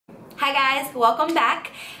Hi guys, welcome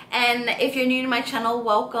back, and if you're new to my channel,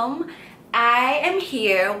 welcome. I am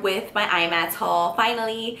here with my IMATS haul.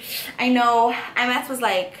 Finally, I know IMATS was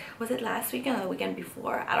like, was it last weekend or the weekend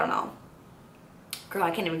before? I don't know. Girl, I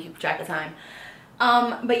can't even keep track of time.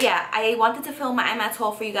 But yeah, I wanted to film my IMATS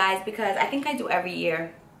haul for you guys because I think I do every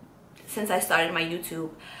year since I started my YouTube.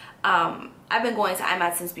 I've been going to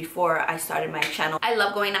IMATS since before I started my channel. I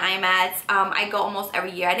love going to IMATS. I go almost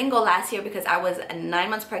every year. I didn't go last year because I was 9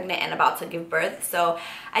 months pregnant and about to give birth. So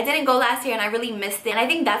I didn't go last year and I really missed it. And I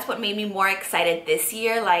think that's what made me more excited this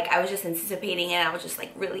year. Like, I was just anticipating it. I was just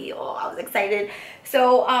like really, oh, I was excited.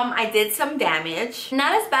 So I did some damage.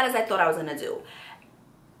 Not as bad as I thought I was gonna do.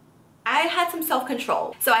 I had some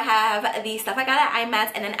self-control. So I have the stuff I got at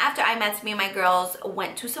IMATS, and then after IMATS, me and my girls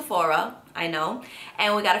went to Sephora, I know,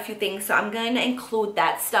 and we got a few things. So I'm going to include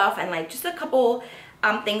that stuff and like just a couple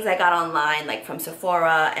things I got online, like from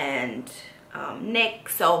Sephora and NYC.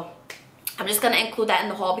 So I'm just going to include that in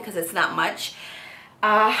the haul because it's not much.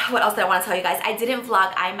 What else did I want to tell you guys? I didn't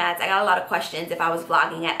vlog IMATS. I got a lot of questions if I was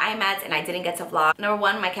vlogging at IMATS, and I didn't get to vlog. Number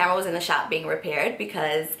one, my camera was in the shop being repaired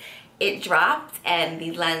because it dropped and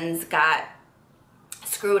the lens got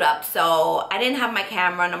screwed up. So I didn't have my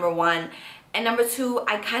camera, number one. And number two,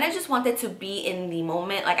 I kind of just wanted to be in the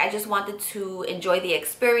moment. Like, I just wanted to enjoy the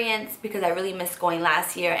experience because I really missed going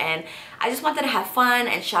last year, and I just wanted to have fun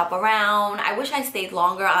and shop around. I wish I stayed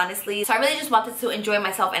longer, honestly. So I really just wanted to enjoy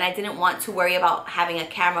myself, and I didn't want to worry about having a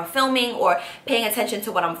camera filming or paying attention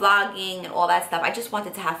to what I'm vlogging and all that stuff. I just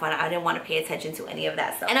wanted to have fun. I didn't want to pay attention to any of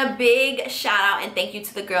that stuff. And a big shout out and thank you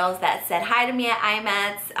to the girls that said hi to me at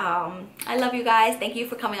IMATS. I love you guys. Thank you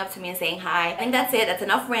for coming up to me and saying hi. I think that's it. That's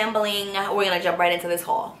enough rambling. We're gonna jump right into this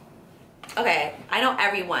haul. Okay, I know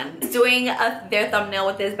everyone is doing their thumbnail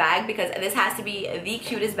with this bag because this has to be the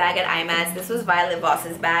cutest bag at IMATS. This was Violet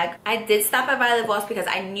Voss's bag. I did stop at Violet Voss because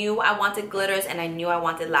I knew I wanted glitters and I knew I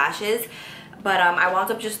wanted lashes, but I wound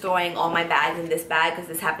up just throwing all my bags in this bag because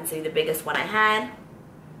this happens to be the biggest one I had.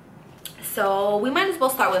 So we might as well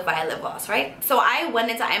start with Violet Voss, right? So I went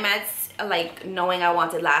into IMATS like knowing I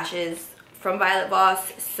wanted lashes from Violet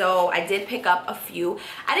Voss, so I did pick up a few.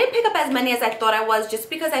 I didn't pick up as many as I thought I was just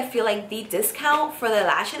because I feel like the discount for the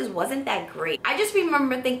lashes wasn't that great. I just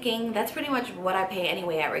remember thinking that's pretty much what I pay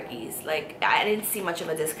anyway at Ricky's. Like, I didn't see much of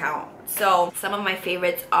a discount. So some of my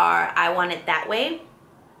favorites are I Want It That Way,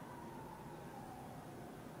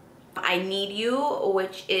 I Need You,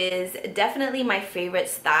 which is definitely my favorite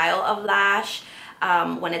style of lash.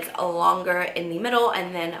 When it's longer in the middle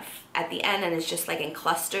and then at the end and it's just like in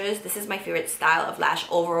clusters. This is my favorite style of lash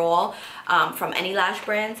overall from any lash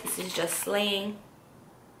brands. This is just Slaying,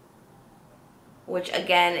 which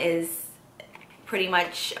again is pretty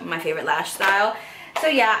much my favorite lash style. So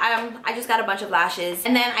yeah, I just got a bunch of lashes,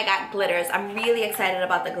 and then I got glitters. I'm really excited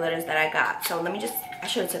about the glitters that I got. So let me just, I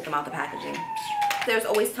should have took them out the packaging. There's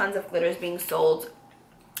always tons of glitters being sold.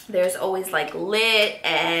 There's always like Lit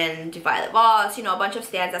and Violet Voss, you know, a bunch of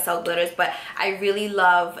stands that sell glitters, but I really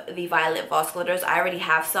love the Violet Voss glitters. I already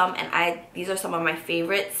have some, and these are some of my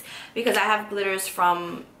favorites because I have glitters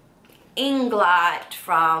from Inglot,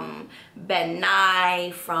 from Ben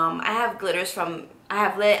Nye, I have glitters from, I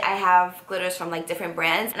have Lit, I have glitters from like different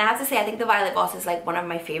brands, and I have to say I think the Violet Voss is like one of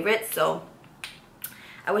my favorites. So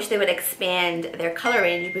I wish they would expand their color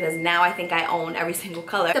range because now I think I own every single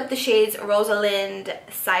color. Except the shades Rosalind,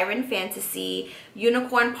 Siren Fantasy,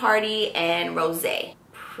 Unicorn Party, and Rosé.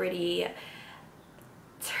 Pretty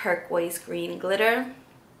turquoise green glitter.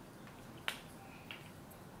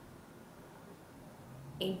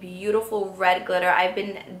 A beautiful red glitter. I've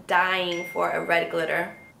been dying for a red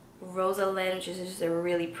glitter. Rosalind, which is just a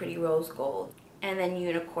really pretty rose gold. And then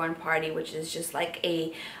Unicorn Party, which is just like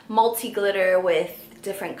a multi-glitter with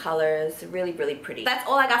different colors. Really, really pretty. That's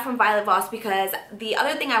all I got from Violet Voss because the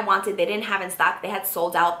other thing I wanted, they didn't have in stock. They had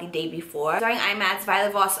sold out the day before. During IMATS,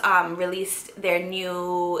 Violet Voss released their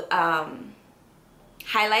new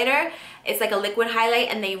highlighter. It's like a liquid highlight,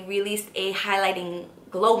 and they released a highlighting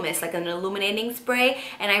glow mist, like an illuminating spray,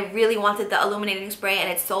 and I really wanted the illuminating spray, and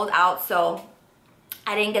it sold out, so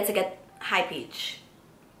I didn't get to get High Peach.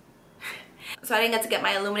 So I didn't get to get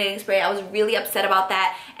my illuminating spray. I was really upset about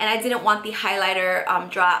that, and I didn't want the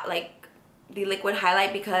highlighter drop, like the liquid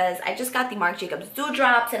highlight, because I just got the Marc Jacobs Dew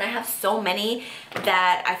Drops, and I have so many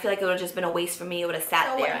that I feel like it would have just been a waste for me. It would have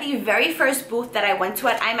sat there. The very first booth that I went to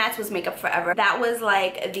at IMATS was Makeup Forever. That was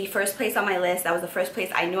like the first place on my list. That was the first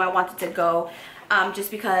place I knew I wanted to go,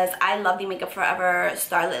 just because I love the Makeup Forever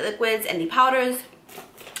Starlit liquids and the powders.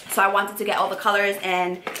 So I wanted to get all the colors,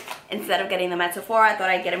 and instead of getting them at Sephora, I thought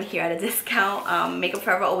I'd get them here at a discount. Makeup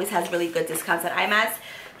Forever always has really good discounts at IMATS.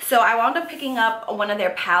 So I wound up picking up one of their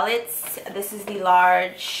palettes. This is the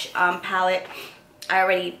large palette. I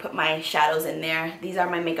already put my shadows in there. These are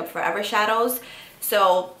my Makeup Forever shadows.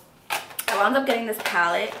 So I wound up getting this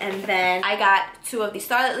palette, and then I got two of the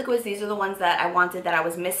Starlit liquids. These are the ones that I wanted that I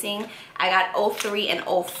was missing. I got 03 and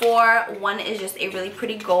 04. One is just a really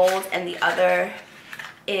pretty gold, and the other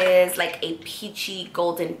is like a peachy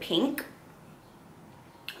golden pink.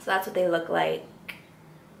 So that's what they look like.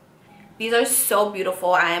 These are so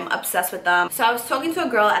beautiful. I am obsessed with them. So I was talking to a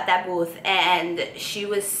girl at that booth, and she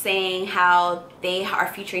was saying how they are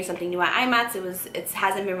featuring something new at IMATS. It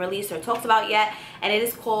hasn't been released or talked about yet, and it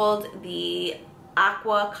is called the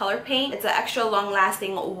Aqua Color Paint. It's an extra long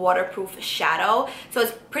lasting waterproof shadow. So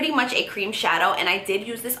it's pretty much a cream shadow, and I did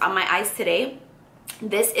use this on my eyes today.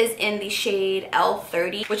 This is in the shade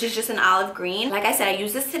L30, which is just an olive green. Like I said, I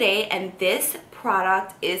used this today, and this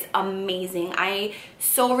product is amazing. I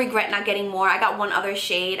so regret not getting more. I got one other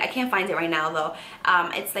shade. I can't find it right now though.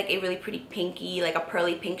 It's like a really pretty pinky, like a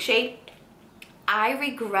pearly pink shade. I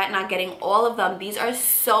regret not getting all of them. These are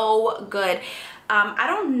so good. I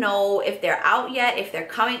don't know if they're out yet, if they're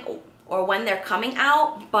coming, or when they're coming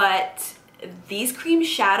out, but these cream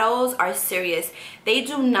shadows are serious. They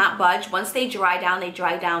do not budge. Once they dry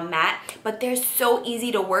down matte, but they're so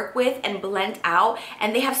easy to work with and blend out,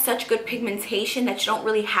 and they have such good pigmentation that you don't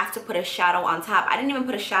really have to put a shadow on top. I didn't even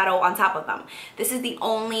put a shadow on top of them. This is the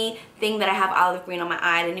only thing that I have olive green on my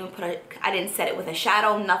eye. I didn't set it with a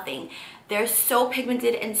shadow, nothing. They're so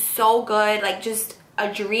pigmented and so good, like just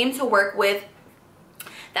a dream to work with.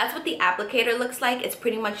 That's what the applicator looks like. It's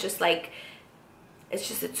pretty much just like, it's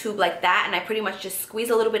just a tube like that, and I pretty much just squeeze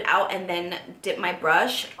a little bit out and then dip my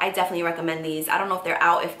brush. I definitely recommend these. I don't know if they're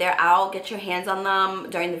out. If they're out, get your hands on them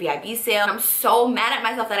during the VIB sale. I'm so mad at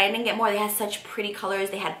myself that I didn't get more. They had such pretty colors.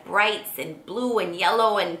 They had brights and blue and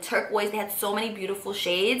yellow and turquoise. They had so many beautiful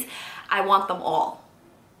shades. I want them all.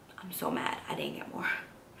 I'm so mad I didn't get more.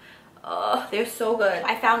 Oh, they're so good.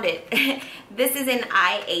 I found it. This is in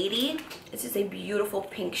I-80. This is a beautiful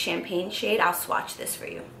pink champagne shade. I'll swatch this for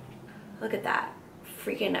you. Look at that.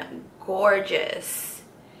 Freaking gorgeous.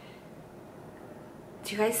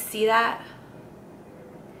 Do you guys see that?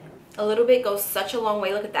 A little bit goes such a long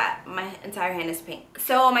way. Look at that. My entire hand is pink.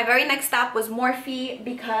 So my very next stop was Morphe,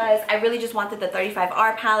 because I really just wanted the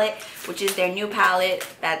 35R palette, which is their new palette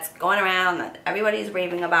that's going around that everybody's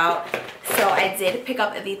raving about. So I did pick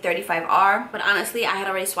up the 35R, but honestly I had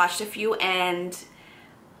already swatched a few, and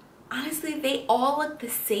honestly they all look the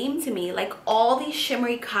same to me. Like all these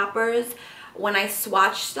shimmery coppers, when I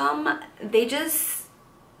swatched them, they just,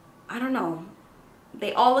 I don't know,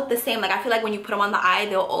 they all look the same. Like I feel like when you put them on the eye,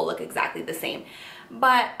 they'll all look exactly the same.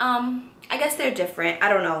 But I guess they're different. I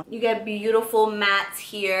don't know. You get beautiful mattes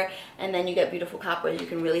here, and then you get beautiful coppers. You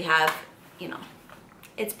can really have, you know,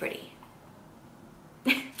 it's pretty.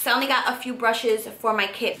 So I only got a few brushes for my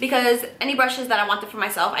kit, because any brushes that I wanted for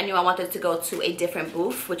myself, I knew I wanted to go to a different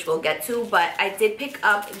booth, which we'll get to. But I did pick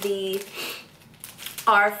up the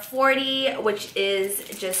R40, which is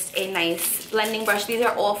just a nice blending brush. These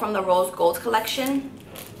are all from the Rose Gold collection.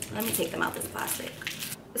 Let me take them out this plastic.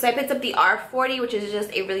 So I picked up the R40, which is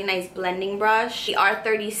just a really nice blending brush. The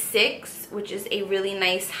R36, which is a really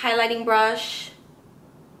nice highlighting brush.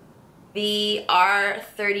 The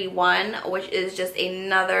R31, which is just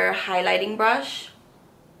another highlighting brush.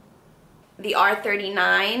 The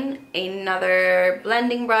R39, another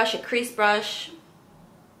blending brush, a crease brush.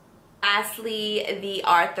 Lastly, the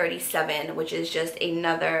R37, which is just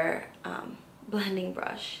another blending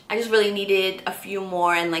brush. I just really needed a few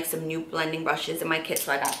more and like some new blending brushes in my kit,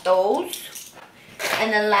 so I got those.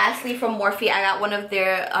 And then lastly from Morphe, I got one of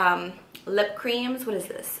their lip creams. What is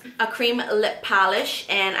this? A cream lip polish,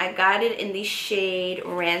 and I got it in the shade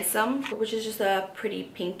Ransom, which is just a pretty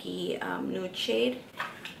pinky nude shade.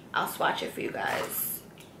 I'll swatch it for you guys.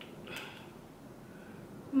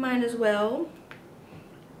 Might as well.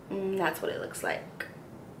 That's what it looks like.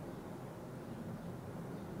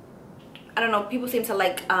 I don't know, people seem to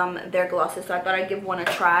like their glosses, so I thought I'd give one a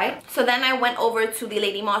try. So then I went over to the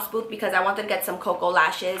Lady Moss booth because I wanted to get some Cocoa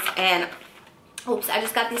lashes, and oops, I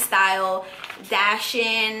just got the style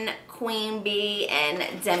Dashin, Queen Bee,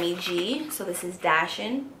 and Demi G. So this is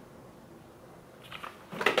Dashin.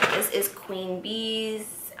 This is Queen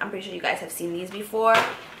Bee's. I'm pretty sure you guys have seen these before.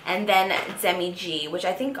 And then Demi G, which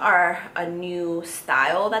I think are a new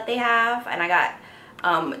style that they have, and I got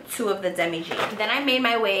two of the Demi G. Then I made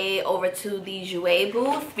my way over to the Jouer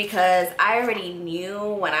booth because I already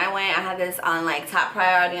knew when I went, I had this on like top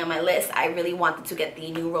priority on my list. I really wanted to get the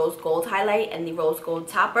new Rose Gold highlight and the Rose Gold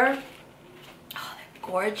topper. Oh, they're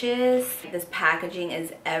gorgeous. This packaging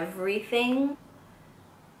is everything.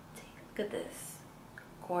 Look at this.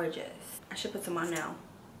 Gorgeous. I should put some on now.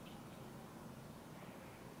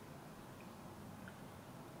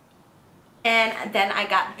 And then I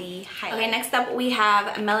got the highlight. Okay, next up we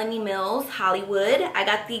have Melanie Mills Hollywood. I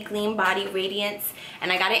got the Gleam Body Radiance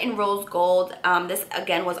and I got it in rose gold. This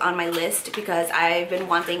again was on my list because I've been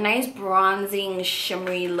wanting nice bronzing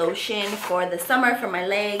shimmery lotion for the summer, for my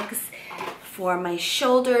legs, for my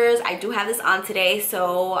shoulders. I do have this on today,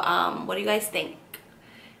 so what do you guys think?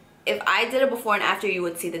 If I did it before and after, you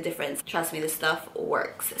would see the difference. Trust me, this stuff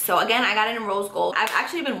works. So again, I got it in rose gold. I've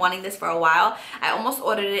actually been wanting this for a while. I almost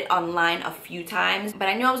ordered it online a few times, but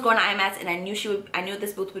I knew I was going to IMATS and I knew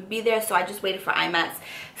this booth would be there, so I just waited for IMATS.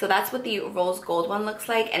 So that's what the rose gold one looks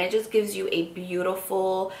like, and it just gives you a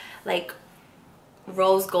beautiful, like,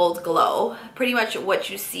 rose gold glow. Pretty much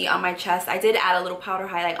what you see on my chest. I did add a little powder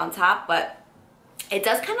highlight on top, but it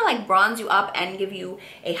does kind of like bronze you up and give you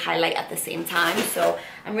a highlight at the same time. So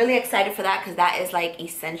I'm really excited for that because that is like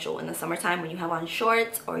essential in the summertime when you have on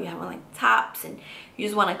shorts or you have on like tops and you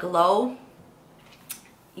just want to glow.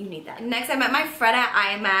 You need that. Next, I met my friend at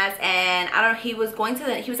IMATS, and I don't know, he was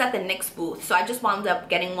at the NYX booth, so I just wound up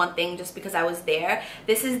getting one thing just because I was there.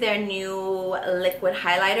 This is their new liquid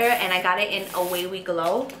highlighter and I got it in Away We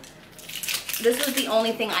Glow. This was the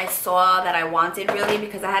only thing I saw that I wanted really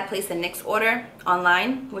because I had placed a NYX order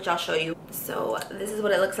online, which I'll show you. So this is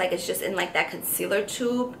what it looks like. It's just in like that concealer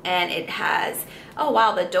tube, and it has, oh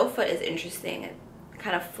wow, the doe foot is interesting. It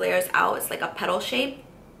kind of flares out. It's like a petal shape.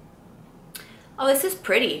 Oh, this is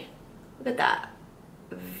pretty. Look at that.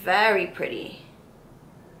 Very pretty.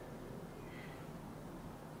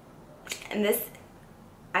 And this,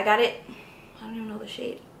 I got it, I don't even know the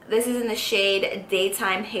shade. This is in the shade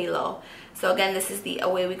Daytime Halo. So again, this is the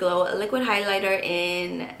Away We Glow liquid highlighter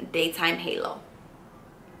in Daytime Halo.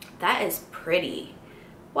 That is pretty.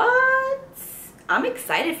 What? I'm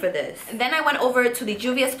excited for this. And then I went over to the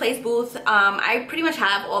Juvia's Place booth. I pretty much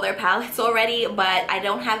have all their palettes already, but I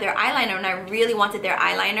don't have their eyeliner, and I really wanted their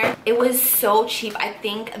eyeliner. It was so cheap. I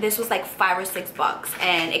think this was like $5 or $6,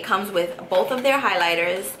 and it comes with both of their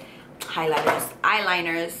eyeliners.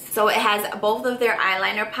 So it has both of their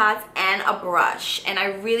eyeliner pots and a brush, and I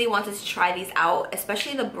really wanted to try these out,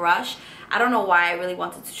 especially the brush. I don't know why I really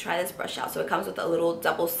wanted to try this brush out. So it comes with a little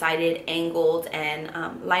double-sided angled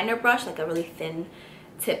and liner brush, like a really thin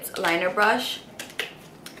tipped liner brush.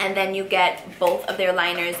 And then you get both of their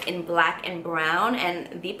liners in black and brown,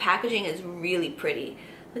 and the packaging is really pretty.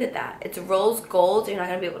 Look at that. It's rose gold. You're not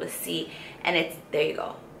gonna be able to see, and it's, there you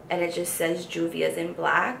go. And it just says Juvia's in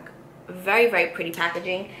black. Very, very pretty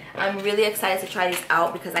packaging. I'm really excited to try these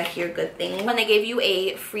out because I hear good things. And they gave you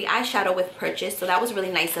a free eyeshadow with purchase, so that was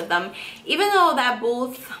really nice of them. Even though that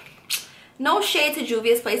booth, no shade to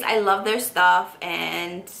Juvia's Place, I love their stuff.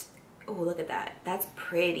 And oh, look at that. That's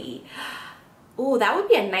pretty. Oh, that would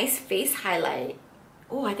be a nice face highlight.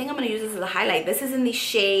 Oh, I think I'm gonna use this as a highlight. This is in the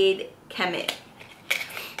shade Kemet.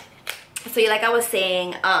 So like I was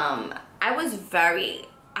saying, I was very,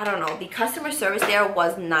 I don't know, the customer service there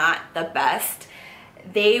was not the best.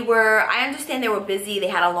 I understand they were busy, they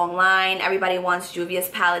had a long line. Everybody wants Juvia's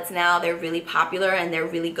palettes now. They're really popular and they're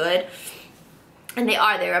really good. And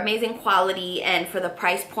they're amazing quality, and for the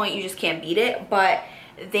price point, you just can't beat it. But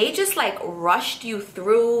they just like rushed you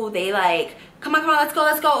through. They like, come on, let's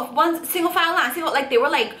go. One single file line, like they were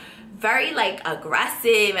like very like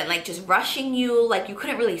aggressive and like just rushing you. Like you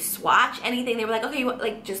couldn't really swatch anything. They were like, okay,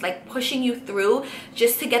 like just like pushing you through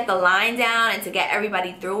just to get the line down and to get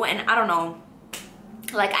everybody through. And I don't know,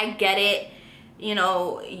 like I get it, you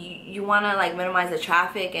know, you want to like minimize the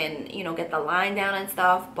traffic and, you know, get the line down and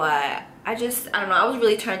stuff, but I don't know, I was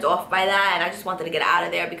really turned off by that, and I just wanted to get out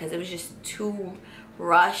of there because it was just too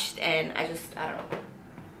rushed, and I don't know.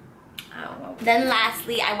 Then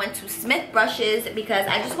lastly, I went to Smith Brushes because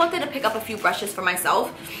I just wanted to pick up a few brushes for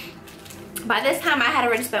myself. By this time I had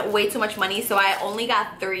already spent way too much money, so I only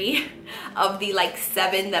got 3 of the like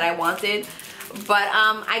 7 that I wanted. But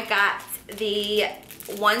I got the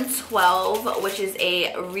 112, which is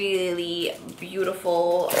a really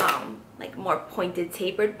beautiful like more pointed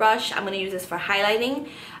tapered brush. I'm gonna use this for highlighting.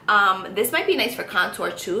 This might be nice for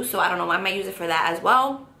contour too, so I don't know, I might use it for that as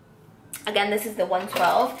well. Again, this is the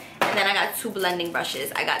 112, and then I got 2 blending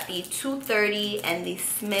brushes. I got the 230 and the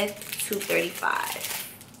Smith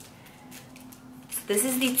 235. So this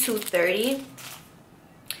is the 230.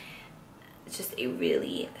 It's just a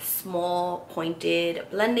really small pointed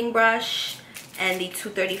blending brush, and the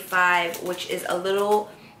 235, which is a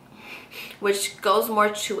little, which goes more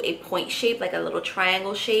to a point shape, like a little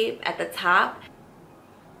triangle shape at the top.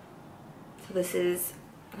 So this is,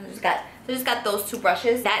 I just got those 2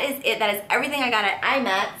 brushes. That is it. That is everything I got at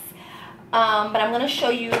IMATS. But I'm gonna show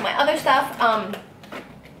you my other stuff.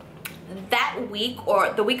 That week,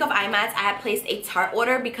 or the week of IMATS, I had placed a Tarte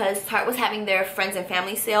order because Tarte was having their friends and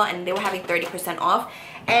family sale and they were having 30% off,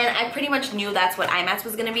 and I pretty much knew that's what IMATS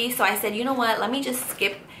was gonna be. So I said, you know what, let me just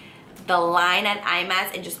skip the line at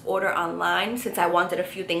IMATS and just order online, since I wanted a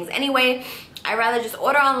few things anyway. I'd rather just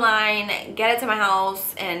order online, get it to my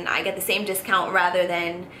house, and I get the same discount rather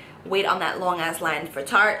than wait on that long ass line for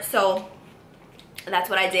Tarte. So that's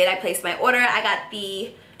what I did. I placed my order. I got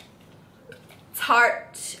the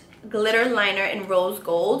Tarte glitter liner in rose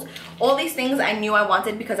gold. All these things I knew I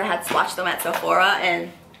wanted because I had swatched them at Sephora,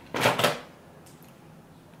 and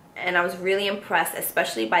I was really impressed,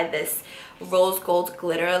 especially by this rose gold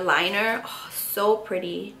glitter liner. Oh, so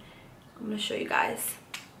pretty. I'm gonna show you guys.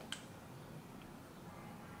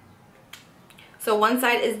 So one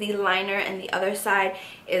side is the liner and the other side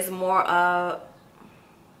is more of,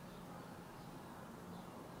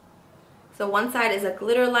 so one side is a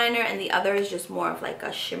glitter liner and the other is just more of like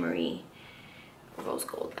a shimmery rose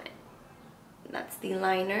gold line. That's the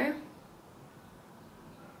liner.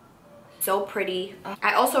 So pretty.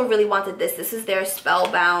 I also really wanted this. This is their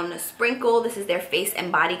Spellbound Sprinkle. This is their face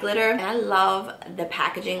and body glitter. And I love the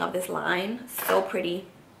packaging of this line. So pretty.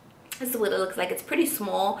 This is what it looks like. It's pretty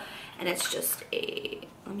small and it's just a,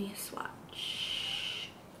 let me swatch.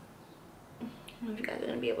 I don't know if you guys are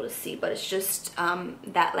gonna be able to see, but it's just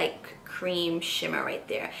that like cream shimmer right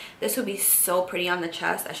there. This would be so pretty on the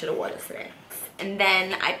chest. I should have worn this today. And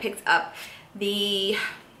then I picked up the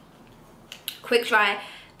Quick Dry,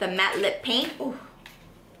 the matte lip paint. Ooh.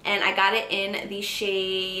 And I got it in the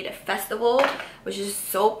shade Festival, which is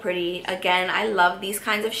so pretty. Again, I love these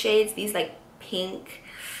kinds of shades, these like pink,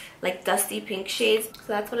 like dusty pink shades. So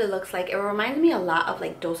that's what it looks like. It reminds me a lot of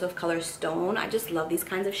like Dose of Color Stone. I just love these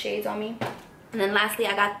kinds of shades on me. And then lastly,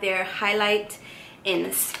 I got their highlight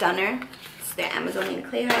in Stunner. It's their Amazonian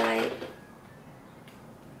Clay highlight.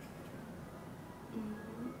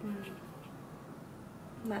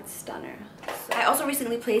 That's Stunner. So I also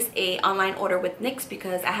recently placed a online order with NYX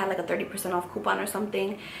because I had like a 30% off coupon or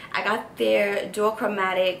something. I got their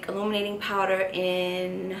duochromatic illuminating powder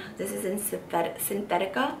in, this is in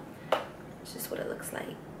Synthetica. It's just what it looks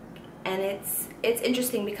like. And it's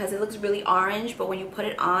interesting because it looks really orange, but when you put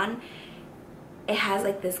it on, it has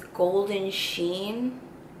like this golden sheen.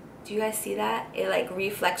 Do you guys see that? It like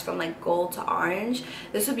reflects from like gold to orange.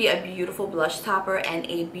 This would be a beautiful blush topper and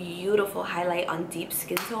a beautiful highlight on deep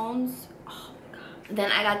skin tones. Oh my god.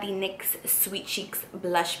 Then I got the NYX Sweet Cheeks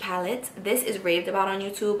blush palette. This is raved about on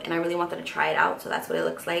YouTube and I really wanted to try it out, so that's what it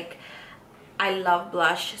looks like. I love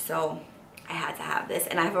blush, so I had to have this,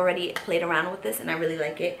 and I've already played around with this and I really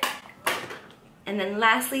like it. And then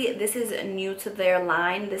lastly, this is new to their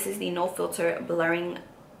line. This is the No Filter Blurring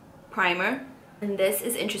Primer. And this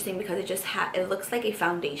is interesting because it looks like a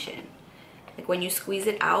foundation. Like when you squeeze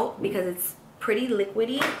it out, because it's pretty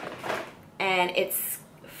liquidy and it's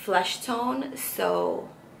flesh tone, so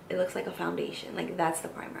it looks like a foundation. Like that's the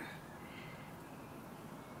primer.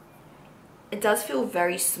 It does feel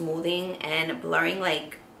very smoothing and blurring.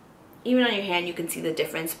 Like even on your hand, you can see the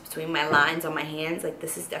difference between my lines on my hands. Like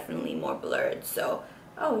this is definitely more blurred. So,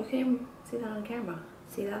 oh, you can even see that on camera.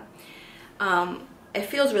 See that? It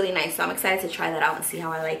feels really nice, so I'm excited to try that out and see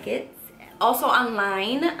how I like it. Also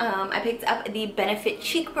online, I picked up the Benefit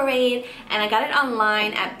Cheek Parade, and I got it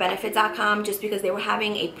online at benefit.com just because they were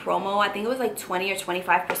having a promo. I think it was like 20 or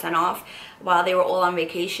 25% off while they were all on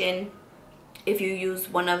vacation. If you use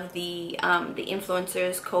one of the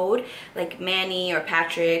influencers code, like Manny or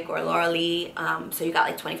Patrick or Laura Lee, so you got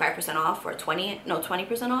like 25% off or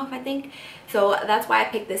 20% off, I think. So that's why I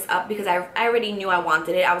picked this up, because I already knew I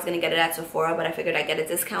wanted it. I was gonna get it at Sephora, but I figured I'd get a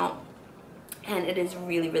discount. And it is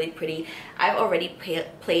really, really pretty. I've already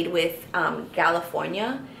played with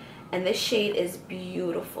California, and this shade is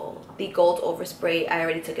beautiful. The gold overspray, I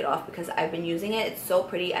already took it off because I've been using it. It's so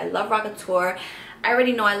pretty. I love Rockateur. I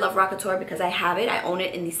already know I love Rockateur because I have it. I own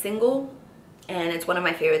it in the single, and it's one of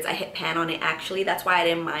my favorites. I hit pan on it actually. That's why I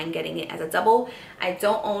didn't mind getting it as a double. I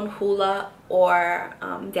don't own Hoola or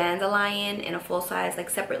Dandelion in a full size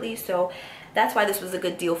like separately, so that's why this was a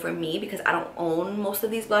good deal for me, because I don't own most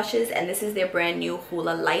of these blushes, and this is their brand new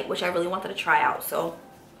Hoola Light, which I really wanted to try out. So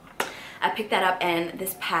I picked that up, and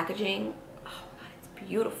this packaging, oh god, it's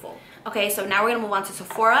beautiful. Okay, so now we're gonna move on to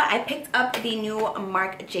Sephora. I picked up the new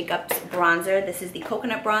Marc Jacobs bronzer. This is the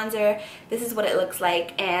coconut bronzer. This is what it looks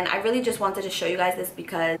like, and I really just wanted to show you guys this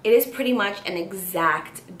because it is pretty much an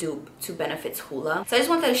exact dupe to Benefit's Hoola. So I just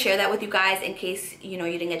wanted to share that with you guys in case, you know,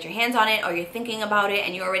 you didn't get your hands on it or you're thinking about it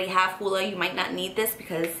and you already have Hoola. You might not need this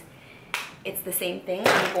because it's the same thing.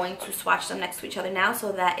 I'm going to swatch them next to each other now.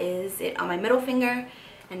 So that is it on my middle finger,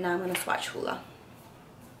 and now I'm going to swatch Hula.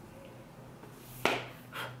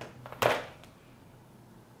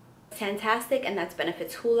 Fantastic, and that's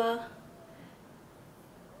Benefit's Hula.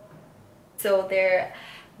 So they're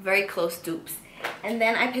very close dupes. And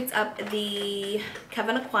then I picked up the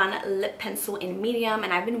Kevin Aquan lip pencil in medium,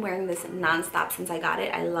 and I've been wearing this non-stop since I got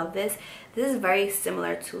it. I love this. This is very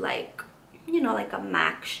similar to, like, you know, like a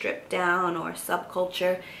MAC strip down or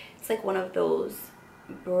Subculture. It's like one of those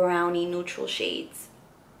brownie neutral shades.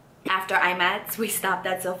 After IMATS, we stopped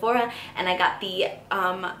at Sephora, and I got the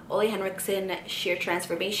Ole Henriksen Sheer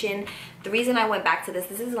Transformation. The reason I went back to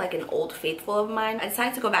this is like an old faithful of mine. I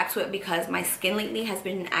decided to go back to it because my skin lately has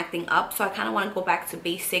been acting up, so I kind of want to go back to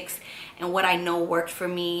basics and what I know worked for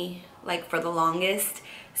me, like, for the longest.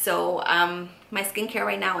 So my skincare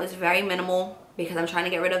right now is very minimal because I'm trying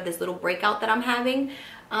to get rid of this little breakout that I'm having.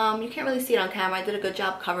 You can't really see it on camera. I did a good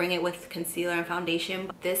job covering it with concealer and foundation,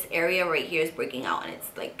 but this area right here is breaking out, and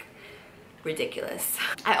it's like ridiculous.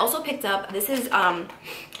 I also picked up, this is a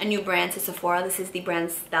new brand to Sephora. This is the brand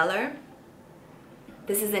Stellar.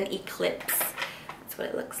 This is an Eclipse. That's what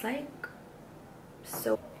it looks like.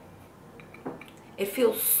 So it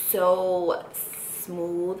feels so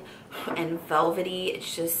smooth and velvety.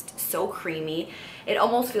 It's just so creamy. It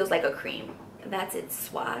almost feels like a cream. That's it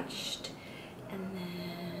swatched. And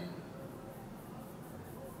then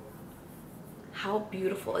how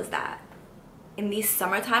beautiful is that? In the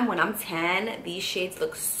summertime when I'm tan, these shades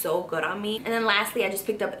look so good on me. And then lastly, I just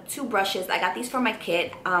picked up 2 brushes. I got these for my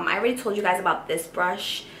kit. I already told you guys about this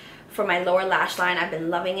brush for my lower lash line. I've been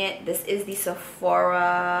loving it. This is the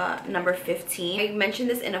Sephora number 15. I mentioned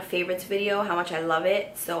this in a favorites video, how much I love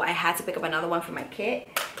it. So I had to pick up another one for my kit.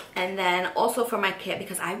 And then also for my kit,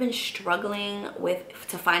 because I've been struggling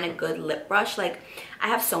to find a good lip brush. Like, I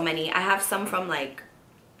have so many. I have some from, like,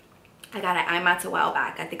 I got an IMATS a while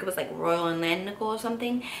back. I think it was like Royal and Landnickel or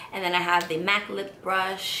something. And then I have the MAC lip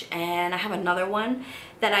brush, and I have another one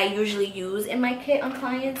that I usually use in my kit on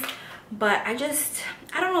clients. But I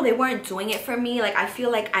don't know, they weren't doing it for me. Like, I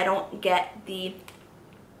feel like I don't get the,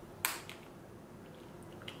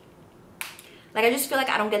 like, I just feel like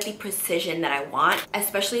I don't get the precision that I want,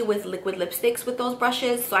 especially with liquid lipsticks with those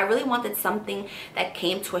brushes. So I really wanted something that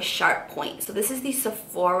came to a sharp point. So this is the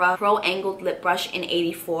Sephora Pro Angled Lip Brush in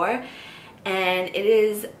 84. And it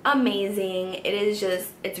is amazing. It is just,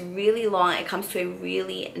 it's really long. It comes to a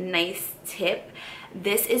really nice tip.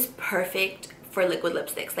 This is perfect for liquid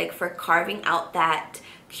lipsticks, like for carving out that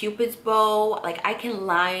Cupid's bow. Like, I can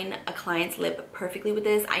line a client's lip perfectly with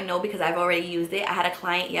this. I know because I've already used it. I had a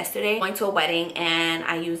client yesterday going to a wedding, and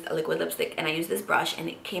I used a liquid lipstick, and I used this brush, and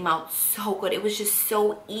it came out so good. It was just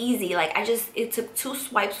so easy. Like, it took 2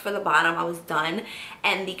 swipes for the bottom. I was done,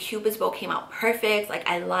 and the Cupid's bow came out perfect. Like,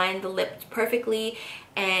 I lined the lip perfectly,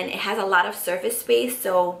 and it has a lot of surface space,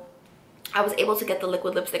 so I was able to get the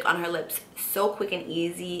liquid lipstick on her lips so quick and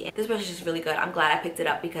easy. This brush is just really good. I'm glad I picked it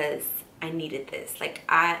up because I needed this. Like,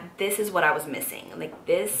 this is what I was missing. Like,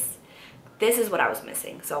 this is what I was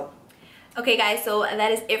missing. So okay guys, so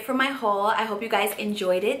that is it for my haul. I hope you guys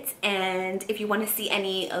enjoyed it, and if you want to see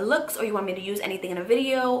any looks, or you want me to use anything in a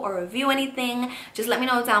video or review anything, just let me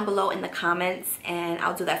know down below in the comments, and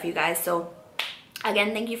I'll do that for you guys. So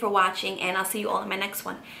again, thank you for watching, and I'll see you all in my next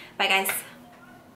one. Bye guys.